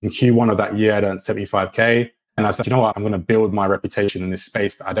In Q1 of that year, I earned 75K. And I said, you know what, I'm going to build my reputation in this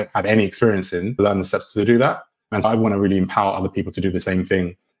space that I don't have any experience in, learn the steps to do that. And so I want to really empower other people to do the same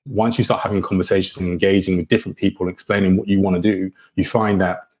thing. Once you start having conversations and engaging with different people, explaining what you want to do, you find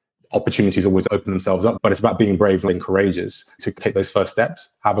that opportunities always open themselves up. But it's about being brave and courageous to take those first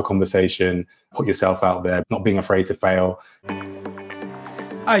steps, have a conversation, put yourself out there, not being afraid to fail.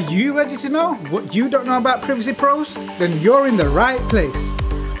 Are you ready to know what you don't know about Privacy Pros? Then you're in the right place.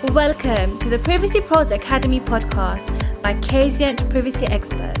 Welcome to the Privacy Pros Academy podcast by Kazient Privacy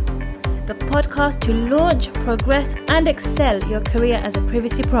Experts, the podcast to launch, progress, and excel your career as a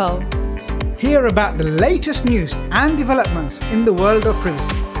privacy pro. Hear about the latest news and developments in the world of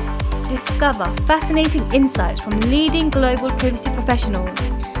privacy. Discover fascinating insights from leading global privacy professionals.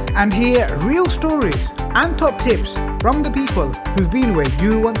 And hear real stories and top tips from the people who've been where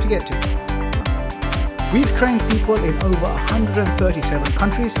you want to get to. We've trained people in over 137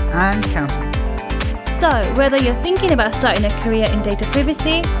 countries and counting. So, whether you're thinking about starting a career in data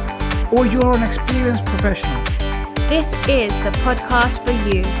privacy, or you're an experienced professional, this is the podcast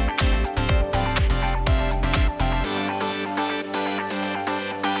for you.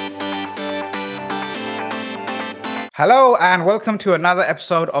 Hello and welcome to another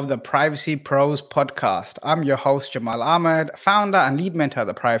episode of the Privacy Pros podcast. I'm your host, Jamal Ahmed, founder and lead mentor at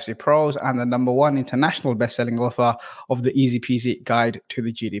the Privacy Pros and the #1 international best-selling author of the Easy Peasy Guide to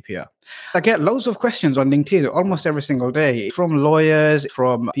the GDPR. I get loads of questions on LinkedIn almost every single day from lawyers,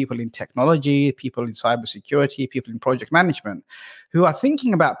 from people in technology, people in cybersecurity, people in project management who are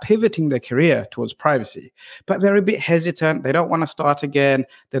thinking about pivoting their career towards privacy, but they're a bit hesitant. They don't want to start again.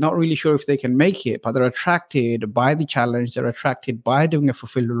 They're not really sure if they can make it, but they're attracted by the challenge. They're attracted by doing a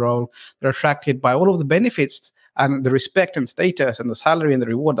fulfilled role. They're attracted by all of the benefits and the respect and status and the salary and the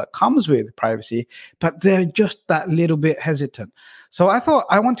reward that comes with privacy, but they're just that little bit hesitant. So I thought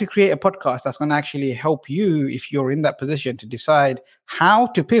I want to create a podcast that's going to actually help you if you're in that position to decide how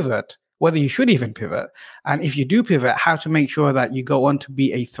to pivot, whether you should even pivot, and if you do pivot, how to make sure that you go on to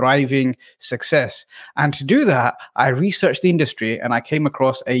be a thriving success. And to do that, I researched the industry and I came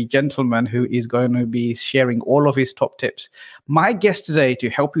across a gentleman who is going to be sharing all of his top tips. My guest today to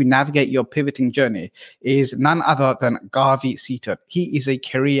help you navigate your pivoting journey is none other than Garvey Seaton. He is a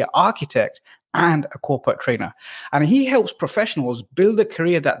career architect and a corporate trainer. And he helps professionals build the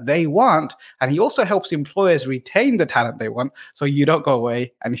career that they want. And he also helps employers retain the talent they want so you don't go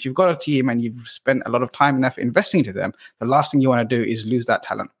away. And if you've got a team and you've spent a lot of time and effort investing into them, the last thing you want to do is lose that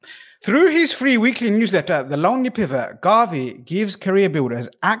talent. Through his free weekly newsletter, The Lonely Pivot, Garvey gives career builders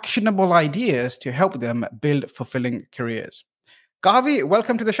actionable ideas to help them build fulfilling careers. Garvey,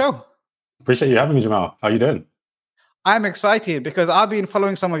 welcome to the show. Appreciate you having me, Jamal. How are you doing? I'm excited because I've been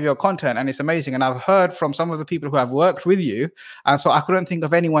following some of your content and it's amazing. And I've heard from some of the people who have worked with you. And so I couldn't think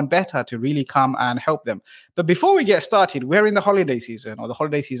of anyone better to really come and help them. But before we get started, we're in the holiday season, or the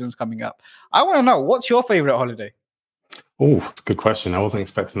holiday season's coming up. I want to know, what's your favorite holiday? Oh, good question. I wasn't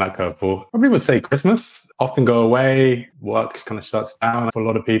expecting that curveball. Probably would say Christmas. Often go away, work kind of shuts down for a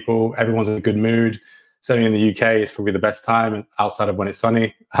lot of people. Everyone's in a good mood. Certainly in the UK, it's probably the best time outside of when it's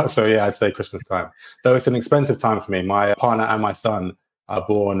sunny. So yeah, I'd say Christmas time. Though it's an expensive time for me. My partner and my son are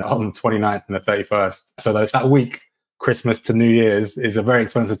born on the 29th and the 31st. So that week, Christmas to New Year's, is a very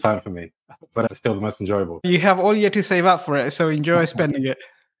expensive time for me, but it's still the most enjoyable. You have all year to save up for it, so enjoy spending it.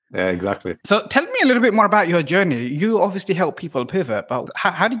 Yeah, exactly. So tell me a little bit more about your journey. You obviously help people pivot, but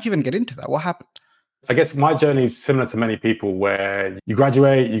how did you even get into that? What happened? I guess my journey is similar to many people where you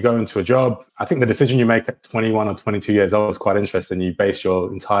graduate, you go into a job. I think the decision you make at 21 or 22 years old is quite interesting. You base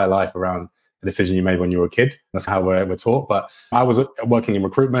your entire life around the decision you made when you were a kid. That's how we're taught. But I was working in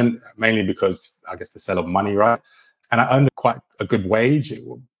recruitment mainly because I guess the sale of money, right? And I earned quite a good wage. It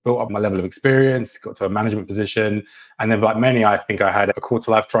built up my level of experience, got to a management position. And then like many, I think I had a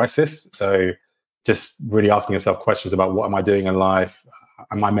quarter life crisis. So just really asking yourself questions about what am I doing in life?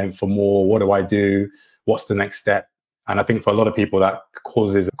 Am I meant for more? What do I do? What's the next step? And I think for a lot of people, that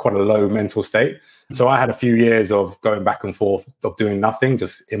causes quite a low mental state. So I had a few years of going back and forth of doing nothing,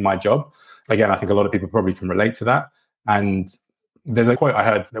 just in my job. Again, I think a lot of people probably can relate to that. And there's a quote I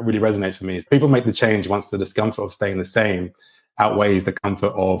heard that really resonates with me. Is people make the change once the discomfort of staying the same outweighs the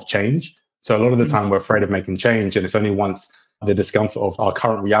comfort of change. So a lot of the time we're afraid of making change. And it's only once the discomfort of our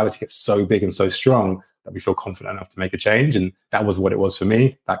current reality gets so big and so strong that we feel confident enough to make a change. And that was what it was for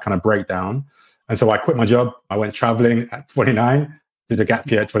me, that kind of breakdown. And so I quit my job. I went traveling at 29, did a gap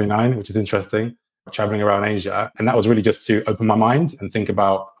year at 29, which is interesting, traveling around Asia. And that was really just to open my mind and think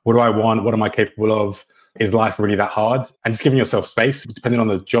about, what do I want? What am I capable of? is life really that hard? And just giving yourself space, depending on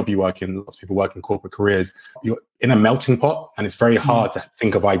the job you work in, lots of people work in corporate careers, you're in a melting pot and it's very hard to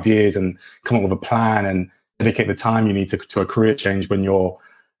think of ideas and come up with a plan and dedicate the time you need to a career change when you're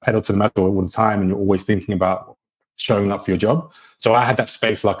pedal to the metal all the time and you're always thinking about showing up for your job. So I had that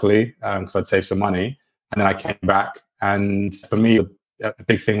space, luckily, because I'd saved some money. And then I came back. And for me, a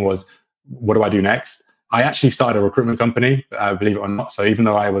big thing was, what do I do next? I actually started a recruitment company, believe it or not. So even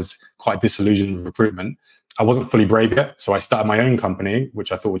though I was quite disillusioned with recruitment, I wasn't fully brave yet. So I started my own company,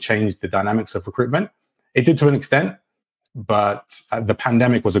 which I thought would change the dynamics of recruitment. It did to an extent, but the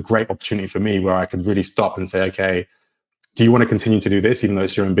pandemic was a great opportunity for me where I could really stop and say, okay, do you want to continue to do this, even though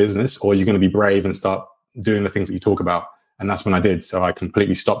it's your own business, or are you going to be brave and start doing the things that you talk about? And that's when I did. So I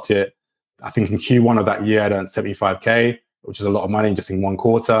completely stopped it. I think in Q1 of that year, I earned 75K, which is a lot of money just in one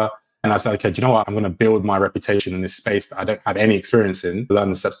quarter. And I said, okay, do you know what? I'm going to build my reputation in this space that I don't have any experience in, learn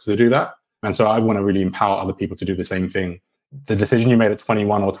the steps to do that. And so I want to really empower other people to do the same thing. The decision you made at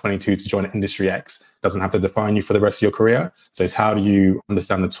 21 or 22 to join Industry X doesn't have to define you for the rest of your career. So it's how do you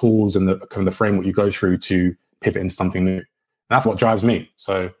understand the tools and the kind of the framework you go through to pivot into something new. And that's what drives me.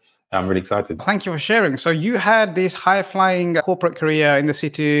 So I'm really excited. Thank you for sharing. So you had this high-flying corporate career in the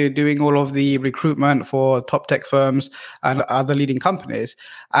city, doing all of the recruitment for top tech firms and other leading companies.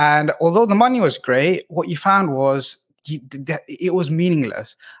 And although the money was great, what you found was it was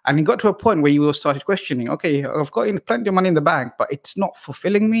meaningless. And it got to a point where you started questioning, okay, I've got plenty of money in the bank, but it's not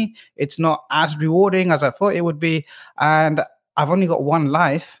fulfilling me. It's not as rewarding as I thought it would be. And I've only got one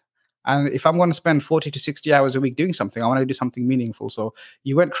life. And if I'm going to spend 40 to 60 hours a week doing something, I want to do something meaningful. So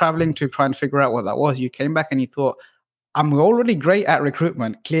you went traveling to try and figure out what that was. You came back and you thought, I'm already great at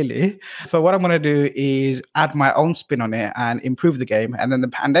recruitment, clearly. So what I'm going to do is add my own spin on it and improve the game. And then the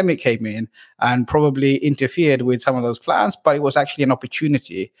pandemic came in and probably interfered with some of those plans, but it was actually an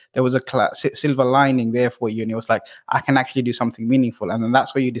opportunity. There was a silver lining there for you. And it was like, I can actually do something meaningful. And then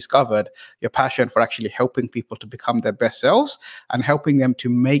that's where you discovered your passion for actually helping people to become their best selves and helping them to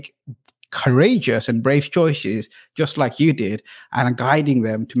make courageous and brave choices just like you did, and guiding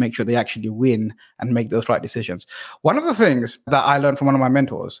them to make sure they actually win and make those right decisions. One of the things that I learned from one of my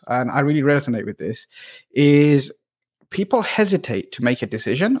mentors, and I really resonate with this, is people hesitate to make a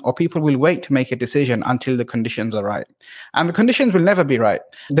decision, or people will wait to make a decision until the conditions are right. And the conditions will never be right.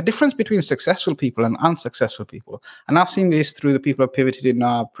 The difference between successful people and unsuccessful people, and I've seen this through the people who have pivoted in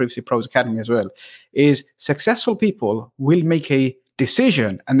our Privacy Pros Academy as well, is successful people will make a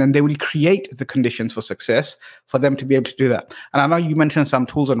decision and then they will create the conditions for success for them to be able to do that. And I know you mentioned some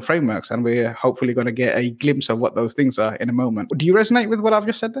tools and frameworks, and we're hopefully going to get a glimpse of what those things are in a moment. Do you resonate with what I've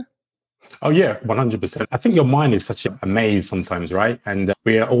just said there? Oh, yeah, 100%. I think your mind is such a maze sometimes, right? And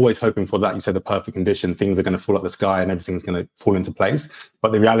we are always hoping for that. You said the perfect condition, things are going to fall out the sky and everything's going to fall into place.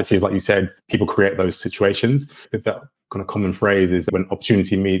 But the reality is, like you said, people create those situations. That kind of common phrase is when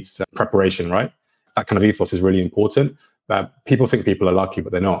opportunity meets preparation, right? That kind of ethos is really important. People think people are lucky,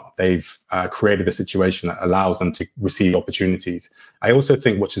 but they're not. They've created a situation that allows them to receive opportunities. I also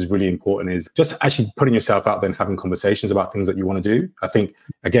think what is really important is just actually putting yourself out there and having conversations about things that you want to do. I think,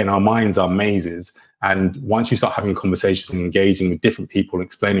 again, our minds are mazes. And once you start having conversations and engaging with different people,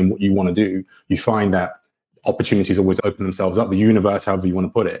 explaining what you want to do, you find that opportunities always open themselves up. The universe, however you want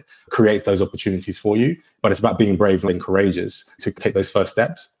to put it, creates those opportunities for you. But it's about being brave and courageous to take those first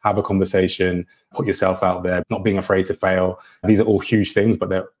steps, have a conversation, put yourself out there, not being afraid to fail. These are all huge things, but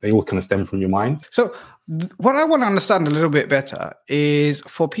they all kind of stem from your mind. So what I want to understand a little bit better is,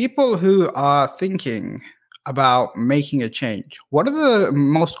 for people who are thinking about making a change, what are the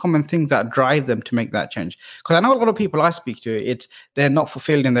most common things that drive them to make that change? Because I know a lot of people I speak to, they're not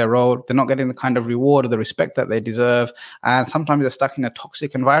fulfilled in their role, they're not getting the kind of reward or the respect that they deserve, and sometimes they're stuck in a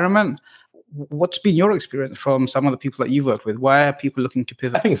toxic environment. What's been your experience from some of the people that you've worked with? Why are people looking to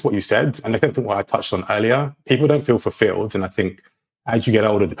pivot? I think it's what you said, and I think what I touched on earlier. People don't feel fulfilled, and I think as you get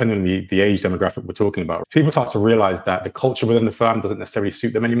older, depending on the age demographic we're talking about, people start to realize that the culture within the firm doesn't necessarily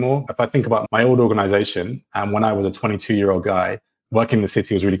suit them anymore. If I think about my old organization, and when I was a 22-year-old guy, working in the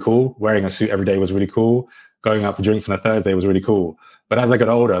city was really cool. Wearing a suit every day was really cool. Going out for drinks on a Thursday was really cool. But as I got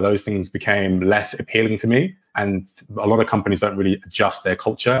older, those things became less appealing to me. And a lot of companies don't really adjust their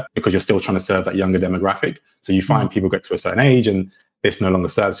culture because you're still trying to serve that younger demographic. So you find people get to a certain age and this no longer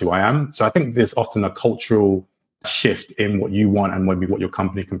serves who I am. So I think there's often a cultural shift in what you want and maybe what your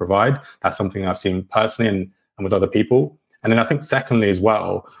company can provide. That's something I've seen personally and with other people. And then I think secondly as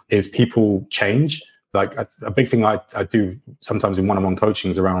well is people change. Like a big thing I do sometimes in one-on-one coaching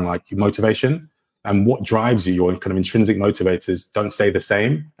is around like motivation and what drives you. Your kind of intrinsic motivators don't stay the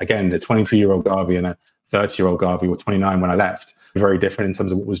same. Again, the 22-year-old Garvey and a 30-year-old Garvey were 29 when I left. Very different in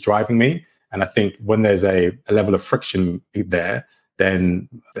terms of what was driving me. And I think when there's a level of friction there, then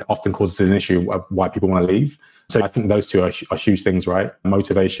it often causes an issue of why people want to leave. So I think those two are huge things, right?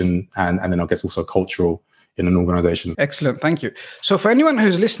 Motivation and then I guess also cultural in an organization. Excellent. Thank you. So for anyone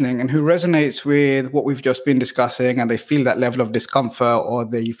who's listening and who resonates with what we've just been discussing and they feel that level of discomfort or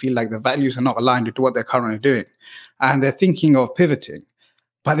they feel like the values are not aligned with what they're currently doing and they're thinking of pivoting,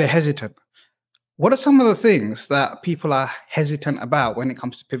 but they're hesitant. What are some of the things that people are hesitant about when it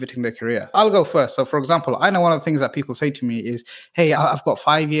comes to pivoting their career? I'll go first. So, for example, I know one of the things that people say to me is, hey, I've got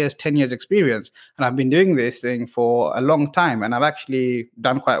 5 years, 10 years experience, and I've been doing this thing for a long time, and I've actually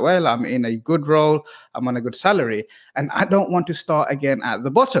done quite well. I'm in a good role. I'm on a good salary, and I don't want to start again at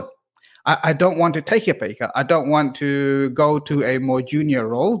the bottom. I don't want to take a pay cut. I don't want to go to a more junior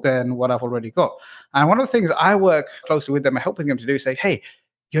role than what I've already got. And one of the things I work closely with them and helping them to do is say, hey,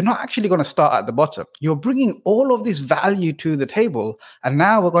 you're not actually going to start at the bottom. You're bringing all of this value to the table. And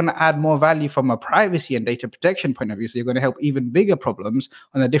now we're going to add more value from a privacy and data protection point of view. So you're going to help even bigger problems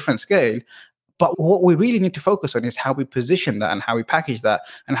on a different scale. But what we really need to focus on is how we position that and how we package that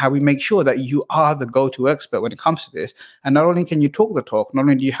and how we make sure that you are the go-to expert when it comes to this. And not only can you talk the talk, not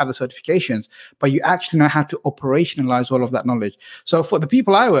only do you have the certifications, but you actually know how to operationalize all of that knowledge. So for the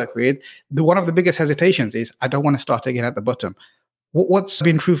people I work with, one of the biggest hesitations is, I don't want to start again at the bottom. What's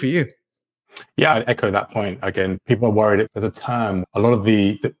been true for you? Yeah, I echo that point. Again, people are worried. There's a term, a lot of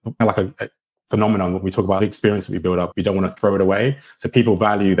the like a phenomenon when we talk about the experience that we build up, we don't want to throw it away. So people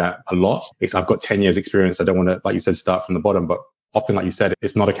value that a lot. I've got 10 years experience. I don't want to, like you said, start from the bottom. But often, like you said,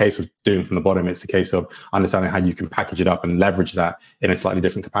 it's not a case of doing from the bottom. It's a case of understanding how you can package it up and leverage that in a slightly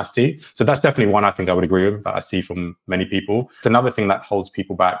different capacity. So that's definitely one I think I would agree with that I see from many people. It's another thing that holds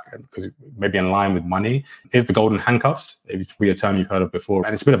people back because maybe in line with money is the golden handcuffs. It's probably a term you've heard of before.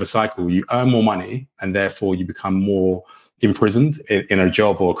 And it's a bit of a cycle. You earn more money and therefore you become more imprisoned in a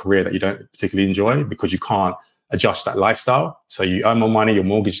job or a career that you don't particularly enjoy because you can't adjust that lifestyle. So you earn more money, your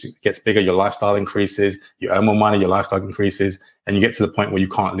mortgage gets bigger, your lifestyle increases, you earn more money, your lifestyle increases, and you get to the point where you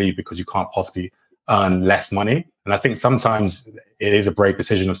can't leave because you can't possibly earn less money. And I think sometimes it is a brave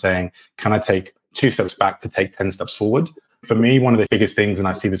decision of saying, can I take 2 steps back to take 10 steps forward? For me, one of the biggest things, and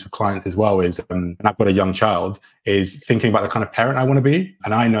I see this with clients as well, is, and I've got a young child, is thinking about the kind of parent I want to be.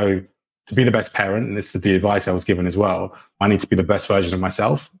 And I know to be the best parent, and this is the advice I was given as well, I need to be the best version of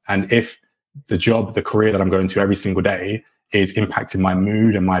myself. And if the job, the career that I'm going to every single day is impacting my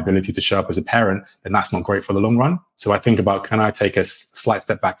mood and my ability to show up as a parent, then that's not great for the long run. So I think about, can I take a slight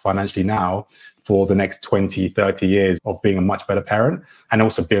step back financially now for the next 20, 30 years of being a much better parent and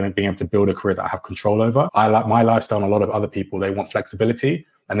also being able to build a career that I have control over. I like my lifestyle and a lot of other people, they want flexibility.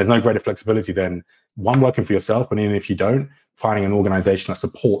 And there's no greater flexibility than one, working for yourself, but even if you don't, finding an organization that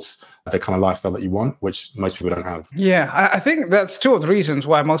supports the kind of lifestyle that you want, which most people don't have. Yeah, I think that's two of the reasons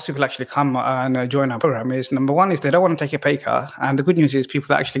why most people actually come and join our program is, number one, is they don't want to take a pay cut. And the good news is people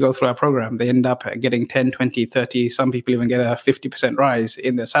that actually go through our program, they end up getting 10, 20, 30, some people even get a 50% rise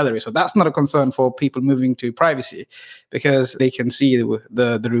in their salary. So that's not a concern for people moving to privacy because they can see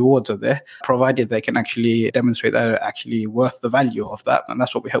the rewards are there, provided they can actually demonstrate that they're actually worth the value of that. And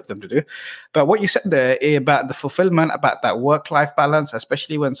that's what we help them to do. But what you said there about the fulfillment, about that work-life balance,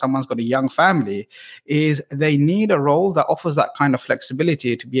 especially when someone's got a young family, is they need a role that offers that kind of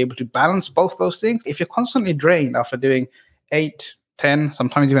flexibility to be able to balance both those things. If you're constantly drained after doing 8, 10,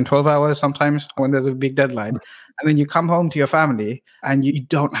 sometimes even 12 hours, sometimes when there's a big deadline, and then you come home to your family and you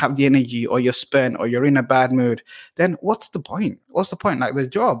don't have the energy or you're spent or you're in a bad mood, then what's the point? What's the point? Like the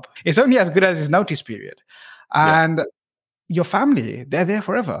job, it's only as good as its notice period. And your family, they're there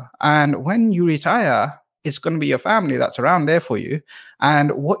forever. And when you retire, it's going to be your family that's around there for you.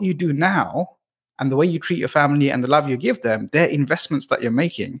 And what you do now and the way you treat your family and the love you give them, they're investments that you're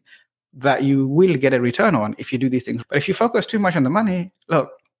making that you will get a return on if you do these things. But if you focus too much on the money,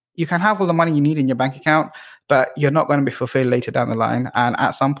 look, you can have all the money you need in your bank account, but you're not going to be fulfilled later down the line. And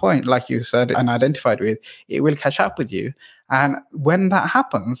at some point, like you said and identified with, it will catch up with you. And when that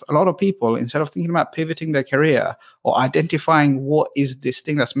happens, a lot of people, instead of thinking about pivoting their career or identifying what is this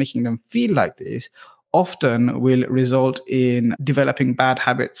thing that's making them feel like this, often will result in developing bad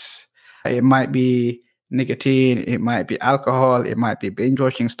habits. It might be nicotine, it might be alcohol, it might be binge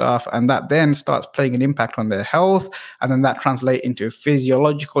watching stuff, and that then starts playing an impact on their health, and then that translates into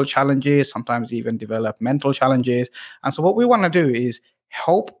physiological challenges, sometimes even developmental challenges. And so what we want to do is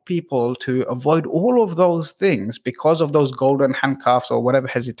help people to avoid all of those things because of those golden handcuffs or whatever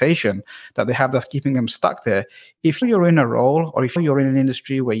hesitation that they have that's keeping them stuck there. If you're in a role or if you're in an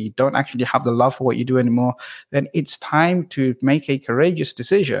industry where you don't actually have the love for what you do anymore, then it's time to make a courageous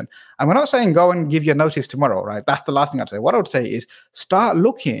decision. And we're not saying go and give your notice tomorrow, right? That's the last thing I'd say. What I would say is start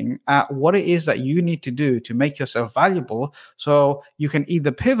looking at what it is that you need to do to make yourself valuable so you can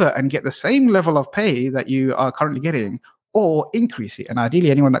either pivot and get the same level of pay that you are currently getting, or increase it. And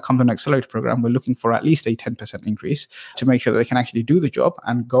ideally, anyone that comes on an accelerator program, we're looking for at least a 10% increase to make sure that they can actually do the job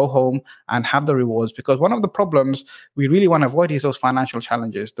and go home and have the rewards. Because one of the problems we really want to avoid is those financial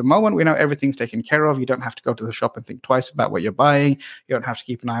challenges. The moment we know everything's taken care of, you don't have to go to the shop and think twice about what you're buying. You don't have to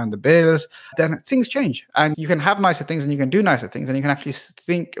keep an eye on the bills. Then things change and you can have nicer things and you can do nicer things. And you can actually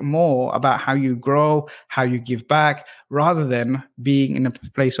think more about how you grow, how you give back, rather than being in a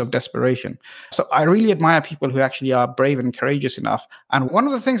place of desperation. So I really admire people who actually are brave and courageous enough. And one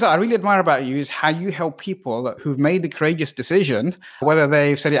of the things that I really admire about you is how you help people who've made the courageous decision, whether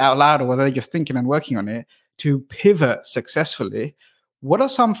they've said it out loud or whether they're just thinking and working on it, to pivot successfully. What are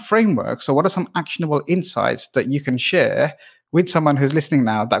some frameworks or what are some actionable insights that you can share with someone who's listening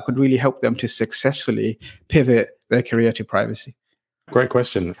now that could really help them to successfully pivot their career to privacy? Great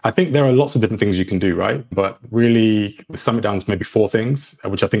question. I think there are lots of different things you can do, right? But really sum it down to maybe 4 things,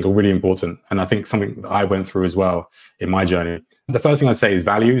 which I think are really important. And I think something that I went through as well in my journey. The first thing I'd say is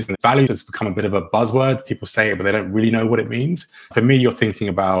values. And values has become a bit of a buzzword. People say it, but they don't really know what it means. For me, you're thinking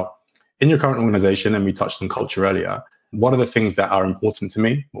about in your current organization, and we touched on culture earlier, what are the things that are important to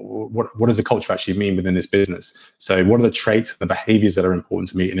me? What does the culture actually mean within this business? So what are the traits, the behaviors that are important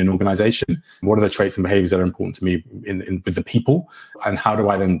to me in an organization? What are the traits and behaviors that are important to me with the people? And how do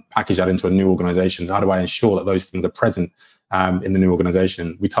I then package that into a new organization? How do I ensure that those things are present in the new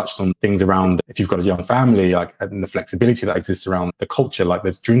organization? We touched on things around if you've got a young family, like and the flexibility that exists around the culture, like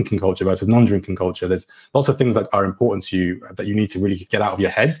there's drinking culture versus non-drinking culture. There's lots of things that are important to you that you need to really get out of your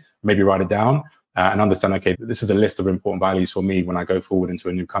head, maybe write it down. And understand, okay, this is a list of important values for me when I go forward into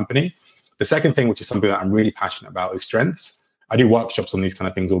a new company. The second thing, which is something that I'm really passionate about, is strengths. I do workshops on these kind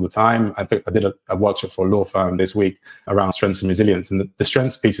of things all the time. I think I did a workshop for a law firm this week around strengths and resilience. And the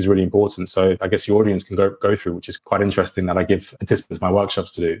strengths piece is really important. So I guess your audience can go through, which is quite interesting that I give participants my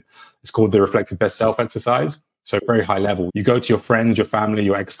workshops to do. It's called the Reflective Best Self exercise. So very high level. You go to your friends, your family,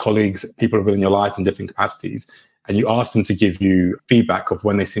 your ex-colleagues, people within your life in different capacities, and you ask them to give you feedback of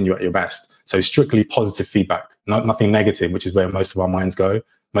when they've seen you at your best. So strictly positive feedback, nothing negative, which is where most of our minds go.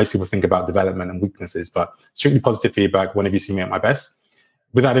 Most people think about development and weaknesses, but strictly positive feedback. When have you seen me at my best?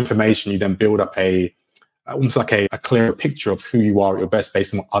 With that information, you then build up almost like a clearer picture of who you are at your best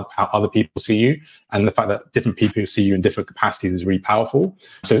based on how other people see you. And the fact that different people see you in different capacities is really powerful.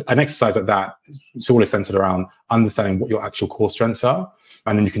 So an exercise like that, it's always centered around understanding what your actual core strengths are.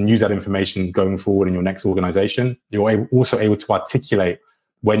 And then you can use that information going forward in your next organization. You're also able to articulate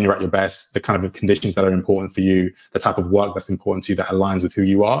when you're at your best, the kind of conditions that are important for you, the type of work that's important to you that aligns with who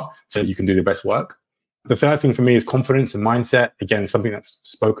you are, so that you can do the best work. The third thing for me is confidence and mindset. Again, something that's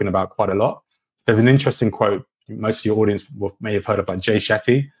spoken about quite a lot. There's an interesting quote most of your audience may have heard of, like Jay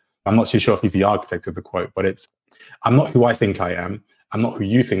Shetty. I'm not too sure if he's the architect of the quote, but it's, I'm not who I think I am. I'm not who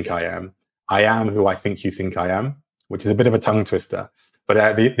you think I am. I am who I think you think I am, which is a bit of a tongue twister.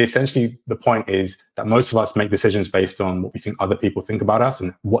 But essentially, the point is that most of us make decisions based on what we think other people think about us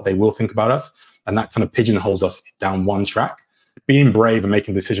and what they will think about us. And that kind of pigeonholes us down one track. Being brave and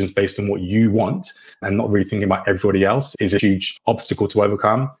making decisions based on what you want and not really thinking about everybody else is a huge obstacle to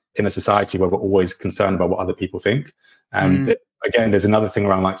overcome in a society where we're always concerned about what other people think. And again, there's another thing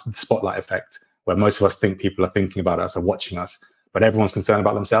around like the spotlight effect, where most of us think people are thinking about us or watching us, but everyone's concerned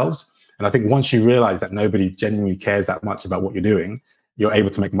about themselves. And I think once you realize that nobody genuinely cares that much about what you're doing, you're able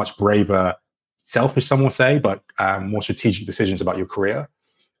to make much braver, selfish, some will say, but more strategic decisions about your career.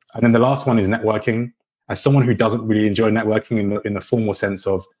 And then the last one is networking. As someone who doesn't really enjoy networking in the formal sense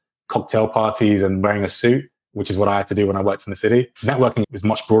of cocktail parties and wearing a suit, which is what I had to do when I worked in the city, networking is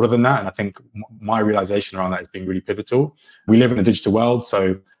much broader than that. And I think my realization around that has been really pivotal. We live in a digital world,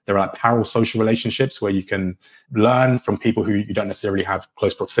 so there are parallel social relationships where you can learn from people who you don't necessarily have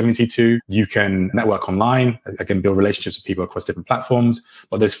close proximity to. You can network online, again, build relationships with people across different platforms.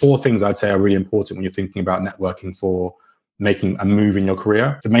 But there's 4 things I'd say are really important when you're thinking about networking for making a move in your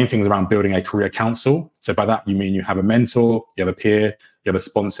career. The main thing is around building a career council. So by that, you mean you have a mentor, you have a peer, you have a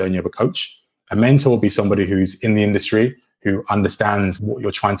sponsor, and you have a coach. A mentor will be somebody who's in the industry, who understands what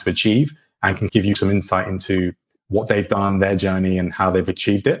you're trying to achieve and can give you some insight into what they've done, their journey, and how they've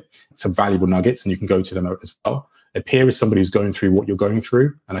achieved it. Some valuable nuggets, and you can go to them as well. A peer is somebody who's going through what you're going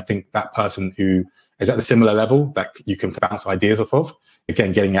through. And I think that person who is at the similar level that you can bounce ideas off of.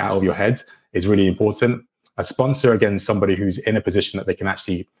 Again, getting it out of your head is really important. A sponsor, again, somebody who's in a position that they can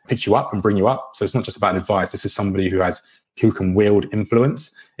actually pick you up and bring you up. So it's not just about advice. This is somebody who can wield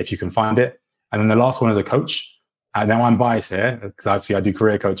influence if you can find it. And then the last one is a coach. Now I'm biased here because obviously I do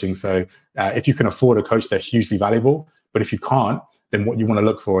career coaching. So if you can afford a coach, they're hugely valuable. But if you can't, then what you want to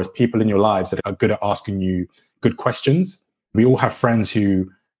look for is people in your lives that are good at asking you good questions. We all have friends who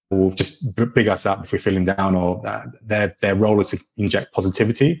will just big us up if we're feeling down, or their role is to inject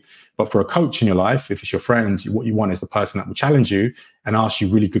positivity. But for a coach in your life, if it's your friend, what you want is the person that will challenge you and ask you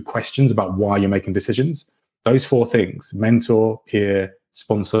really good questions about why you're making decisions. Those 4 things: mentor, peer,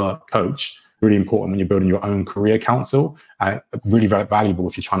 sponsor, coach, really important when you're building your own career council, and really very valuable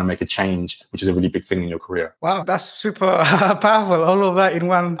if you're trying to make a change, which is a really big thing in your career. Wow, that's super powerful. All of that in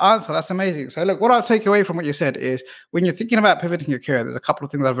one answer. That's amazing. So look, what I'll take away from what you said is when you're thinking about pivoting your career, there's a couple of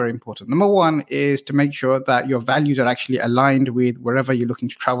things that are very important. Number one is to make sure that your values are actually aligned with wherever you're looking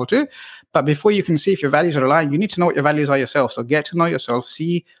to travel to. But before you can see if your values are aligned, you need to know what your values are yourself. So get to know yourself,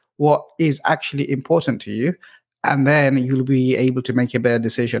 see what is actually important to you. And then you'll be able to make a better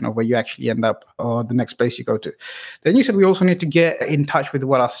decision of where you actually end up or the next place you go to. Then you said we also need to get in touch with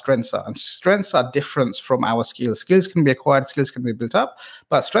what our strengths are. And strengths are different from our skills. Skills can be acquired, skills can be built up.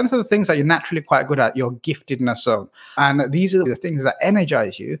 But strengths are the things that you're naturally quite good at, your giftedness zone. And these are the things that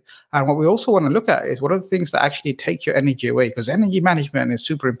energize you. And what we also want to look at is what are the things that actually take your energy away? Because energy management is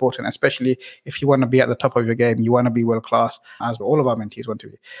super important, especially if you want to be at the top of your game. You want to be world class, as all of our mentees want to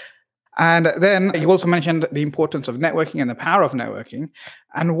be. And then you also mentioned the importance of networking and the power of networking.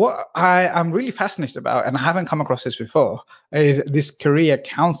 And what I am really fascinated about, and I haven't come across this before, is this career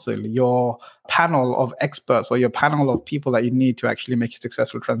council, your panel of experts or your panel of people that you need to actually make a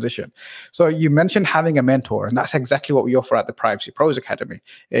successful transition. So you mentioned having a mentor, and that's exactly what we offer at the Privacy Pros Academy.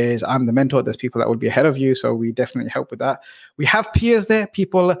 Is I'm the mentor. There's people that will be ahead of you, so we definitely help with that. We have peers there,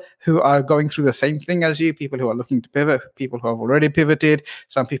 people who are going through the same thing as you, people who are looking to pivot, people who have already pivoted,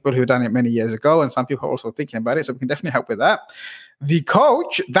 some people who've done it many years ago, and some people are also thinking about it. So we can definitely help with that. The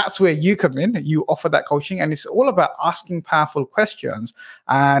coach, that's where you come in. You offer that coaching, and it's all about asking powerful questions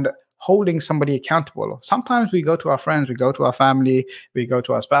and holding somebody accountable. Sometimes we go to our friends, we go to our family, we go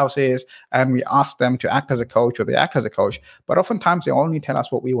to our spouses, and we ask them to act as a coach, or they act as a coach. But oftentimes they only tell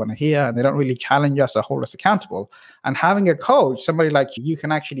us what we want to hear, and they don't really challenge us or hold us accountable. And having a coach, somebody like you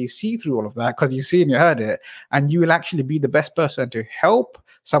can actually see through all of that because you've seen, you heard it, and you will actually be the best person to help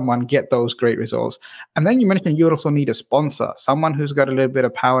someone get those great results. And then you mentioned you also need a sponsor, someone who's got a little bit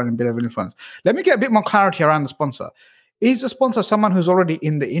of power and a bit of influence. Let me get a bit more clarity around the sponsor. Is the sponsor someone who's already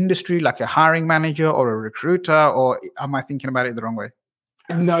in the industry, like a hiring manager or a recruiter, or am I thinking about it the wrong way?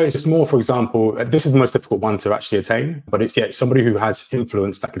 No, it's more, for example, this is the most difficult one to actually attain, but it's somebody who has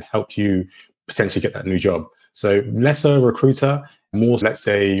influence that could help you potentially get that new job. So less a recruiter, more, let's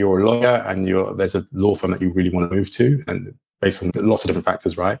say you're a lawyer and there's a law firm that you really want to move to, and based on lots of different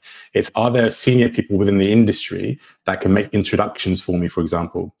factors, right? It's, are there senior people within the industry that can make introductions for me, for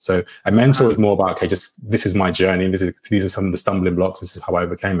example? So a mentor is more about, okay, just this is my journey. These are some of the stumbling blocks. This is how I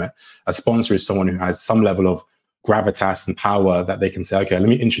overcame it. A sponsor is someone who has some level of gravitas and power that they can say, okay, let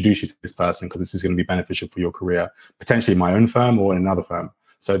me introduce you to this person because this is going to be beneficial for your career, potentially in my own firm or in another firm.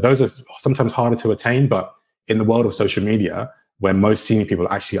 So those are sometimes harder to attain, but in the world of social media, where most senior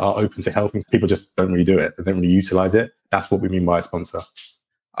people actually are open to helping, people just don't really do it. They don't really utilize it. That's what we mean by a sponsor.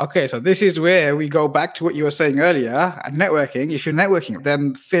 Okay, so this is where we go back to what you were saying earlier, networking. If you're networking,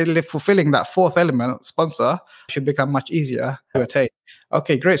 then fulfilling that fourth element, sponsor, should become much easier to attain.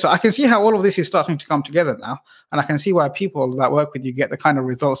 Okay, great. So I can see how all of this is starting to come together now, and I can see why people that work with you get the kind of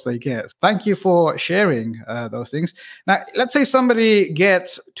results they get. Thank you for sharing those things. Now, let's say somebody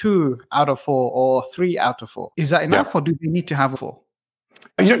gets 2 out of 4 or 3 out of 4. Is that enough, or do they need to have 4?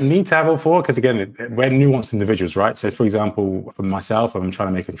 You don't need to have all 4 because, again, we're nuanced individuals, right? So, for example, for myself, I'm trying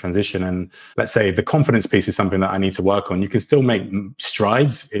to make a transition, and let's say the confidence piece is something that I need to work on. You can still make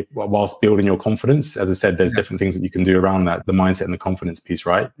strides whilst building your confidence. As I said, there's different things that you can do around that, the mindset and the confidence piece,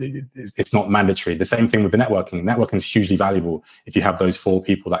 right? It's not mandatory. The same thing with the networking. Networking is hugely valuable if you have those 4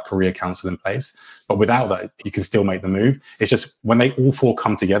 people, that career council in place. But without that, you can still make the move. It's just when they all 4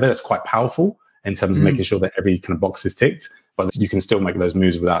 come together, it's quite powerful in terms of making sure that every kind of box is ticked. But you can still make those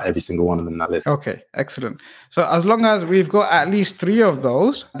moves without every single one of them in that list. Okay, excellent. So as long as we've got at least 3 of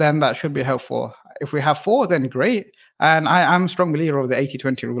those, then that should be helpful. If we have 4, then great. And I'm a strong believer of the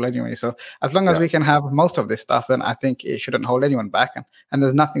 80-20 rule anyway. So as long as we can have most of this stuff, then I think it shouldn't hold anyone back. And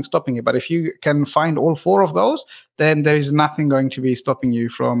there's nothing stopping you. But if you can find all 4 of those, then there is nothing going to be stopping you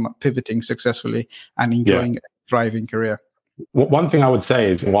from pivoting successfully and enjoying a thriving career. One thing I would say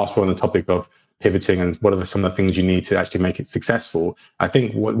is, whilst we're on the topic of pivoting and what are some of the things you need to actually make it successful. I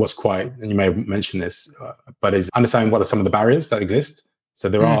think what's quite, and you may have mentioned this, but is understanding what are some of the barriers that exist. So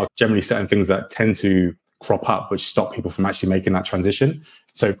there are generally certain things that tend to crop up, which stop people from actually making that transition.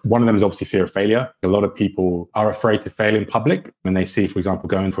 So one of them is obviously fear of failure. A lot of people are afraid to fail in public when they see, for example,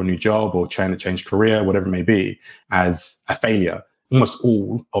 going for a new job or trying to change career, whatever it may be, as a failure. Almost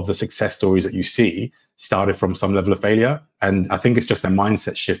all of the success stories that you see started from some level of failure. And I think it's just a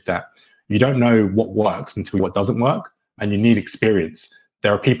mindset shift that you don't know what works until what doesn't work, and you need experience.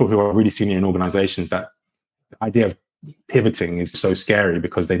 There are people who are really senior in organizations that the idea of pivoting is so scary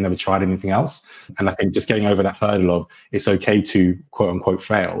because they've never tried anything else. And I think just getting over that hurdle of it's okay to quote unquote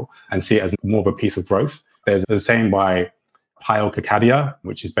fail and see it as more of a piece of growth. There's a saying by Hayao Kakadia,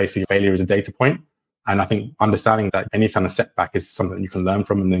 which is basically failure is a data point. And I think understanding that any kind of setback is something you can learn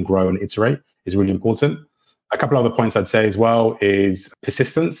from and then grow and iterate is really important. A couple other points I'd say as well is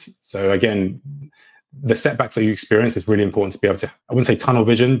persistence. So again, the setbacks that you experience is really important to be able to, I wouldn't say tunnel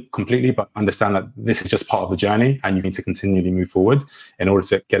vision completely, but understand that this is just part of the journey and you need to continually move forward in order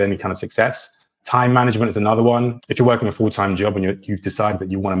to get any kind of success. Time management is another one. If you're working a full-time job and you've decided that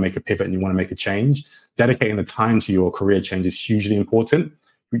you want to make a pivot and you want to make a change, dedicating the time to your career change is hugely important.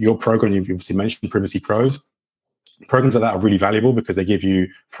 Your program, you've obviously mentioned Privacy Pros. Programs like that are really valuable because they give you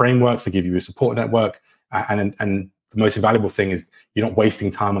frameworks, they give you a support network, and the most valuable thing is you're not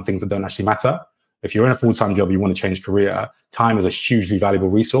wasting time on things that don't actually matter. If you're in a full-time job, you want to change career, time is a hugely valuable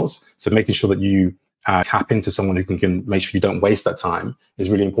resource. So making sure that you tap into someone who can make sure you don't waste that time is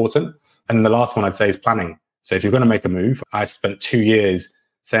really important. And the last one I'd say is planning. So if you're going to make a move, I spent 2 years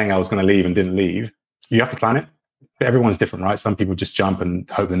saying I was going to leave and didn't leave. You have to plan it. Everyone's different, right? Some people just jump and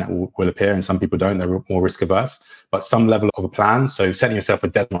hope the net will appear, and some people don't. They're more risk averse. But some level of a plan. So setting yourself a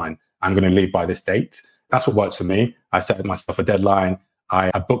deadline. I'm going to leave by this date. That's what works for me. I set myself a deadline.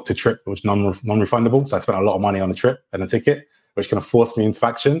 I booked a trip which was non-refundable. So I spent a lot of money on the trip and the ticket, which kind of forced me into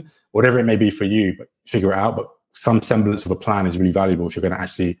action. Whatever it may be for you, but figure it out. But some semblance of a plan is really valuable if you're going to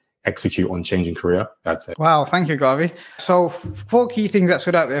actually execute on changing career. That's it. Wow, thank you, Garvey. So 4 key things that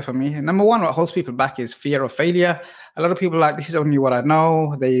stood out there for me. Number one, what holds people back is fear of failure. A lot of people are like, this is only what I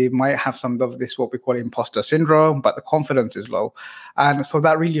know. They might have some of this, what we call imposter syndrome, but the confidence is low. And so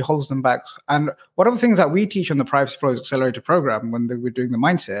that really holds them back. And one of the things that we teach on the Privacy Pros Accelerator program when we're doing the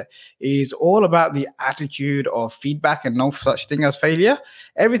mindset is all about the attitude of feedback and no such thing as failure.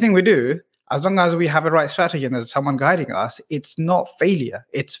 Everything we do, as long as we have a right strategy and there's someone guiding us, it's not failure,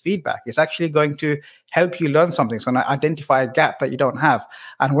 it's feedback. It's actually going to help you learn something. So identify a gap that you don't have.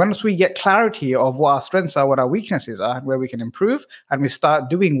 And once we get clarity of what our strengths are, what our weaknesses are, and where we can improve, and we start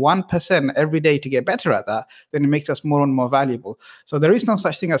doing 1% every day to get better at that, then it makes us more and more valuable. So there is no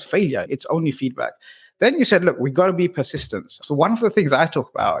such thing as failure. It's only feedback. Then you said, look, we got to be persistent. So one of the things I talk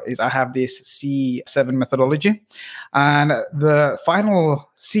about is I have this C7 methodology. And the final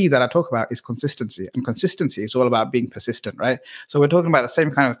C that I talk about is consistency. And consistency is all about being persistent, right? So we're talking about the same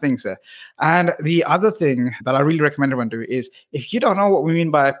kind of things there. And the other thing that I really recommend everyone do is if you don't know what we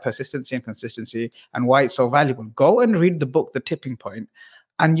mean by persistency and consistency and why it's so valuable, go and read the book, The Tipping Point.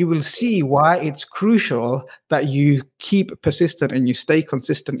 And you will see why it's crucial that you keep persistent and you stay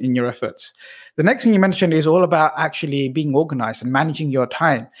consistent in your efforts. The next thing you mentioned is all about actually being organized and managing your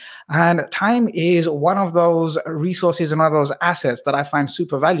time. And time is one of those resources and one of those assets that I find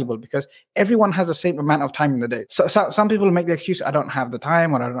super valuable because everyone has the same amount of time in the day. So some people make the excuse, I don't have the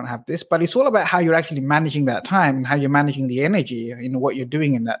time or I don't have this, but it's all about how you're actually managing that time and how you're managing the energy in what you're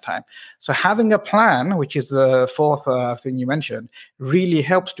doing in that time. So having a plan, which is the fourth thing you mentioned, really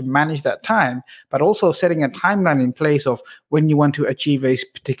helps to manage that time, but also setting a timeline in place of when you want to achieve a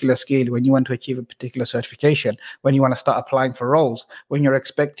particular skill, when you want to achieve a particular certification, when you want to start applying for roles, when you're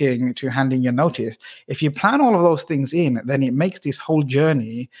expecting to hand in your notice. If you plan all of those things in, then it makes this whole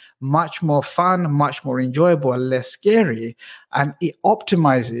journey much more fun, much more enjoyable, and less scary. And it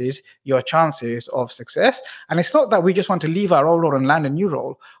optimizes your chances of success. And it's not that we just want to leave our old role and land a new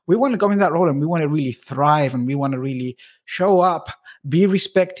role. We want to go in that role and we want to really thrive and we want to really show up, be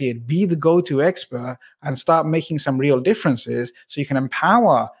respected, be the go-to expert, and start making some real differences so you can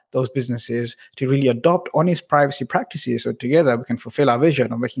empower those businesses to really adopt honest privacy practices. So together we can fulfill our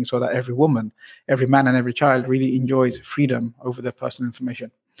vision of making sure that every woman, every man, and every child really enjoys freedom over their personal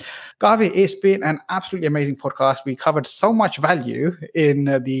information. Garvey, it's been an absolutely amazing podcast. We covered so much value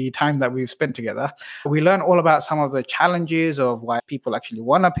in the time that we've spent together. We learned all about some of the challenges of why people actually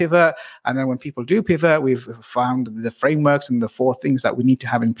want to pivot. And then when people do pivot, we've found the frameworks and the 4 things that we need to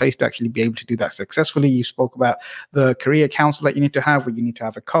have in place to actually be able to do that successfully. You spoke about the career counsel that you need to have, where you need to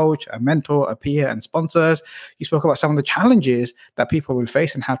have a coach, a mentor, a peer, and sponsors. You spoke about some of the challenges that people will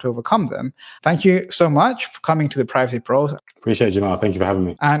face and how to overcome them. Thank you so much for coming to the Privacy Pros. Appreciate it, Jamal. Thank you for having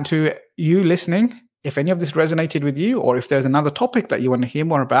me. And to you listening, if any of this resonated with you, or if there's another topic that you want to hear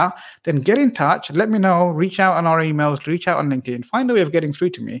more about, then get in touch. Let me know. Reach out on our emails, reach out on LinkedIn, find a way of getting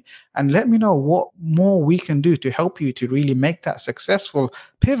through to me, and let me know what more we can do to help you to really make that successful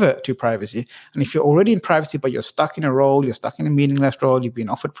pivot to privacy. And if you're already in privacy, but you're stuck in a role, you're stuck in a meaningless role, you've been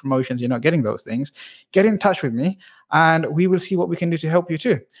offered promotions, you're not getting those things, get in touch with me, and we will see what we can do to help you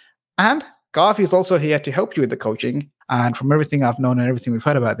too. And Garvey is also here to help you with the coaching. And from everything I've known and everything we've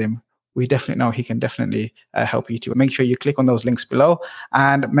heard about him, we definitely know he can definitely help you too. Make sure you click on those links below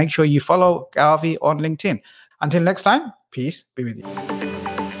and make sure you follow Garvey on LinkedIn. Until next time, peace be with you.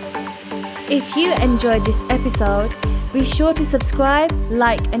 If you enjoyed this episode, be sure to subscribe,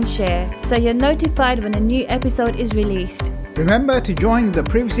 like, and share so you're notified when a new episode is released. Remember to join the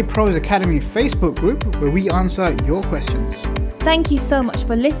Privacy Pros Academy Facebook group where we answer your questions. Thank you so much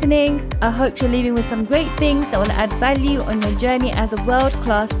for listening. I hope you're leaving with some great things that will add value on your journey as a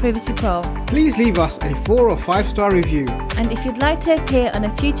world-class Privacy Pro. Please leave us a 4 or 5-star review. And if you'd like to appear on a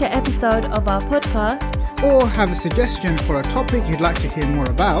future episode of our podcast, or have a suggestion for a topic you'd like to hear more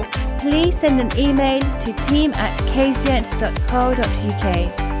about, please send an email to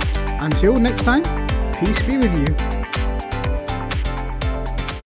team@ksient.co.uk. Until next time, peace be with you.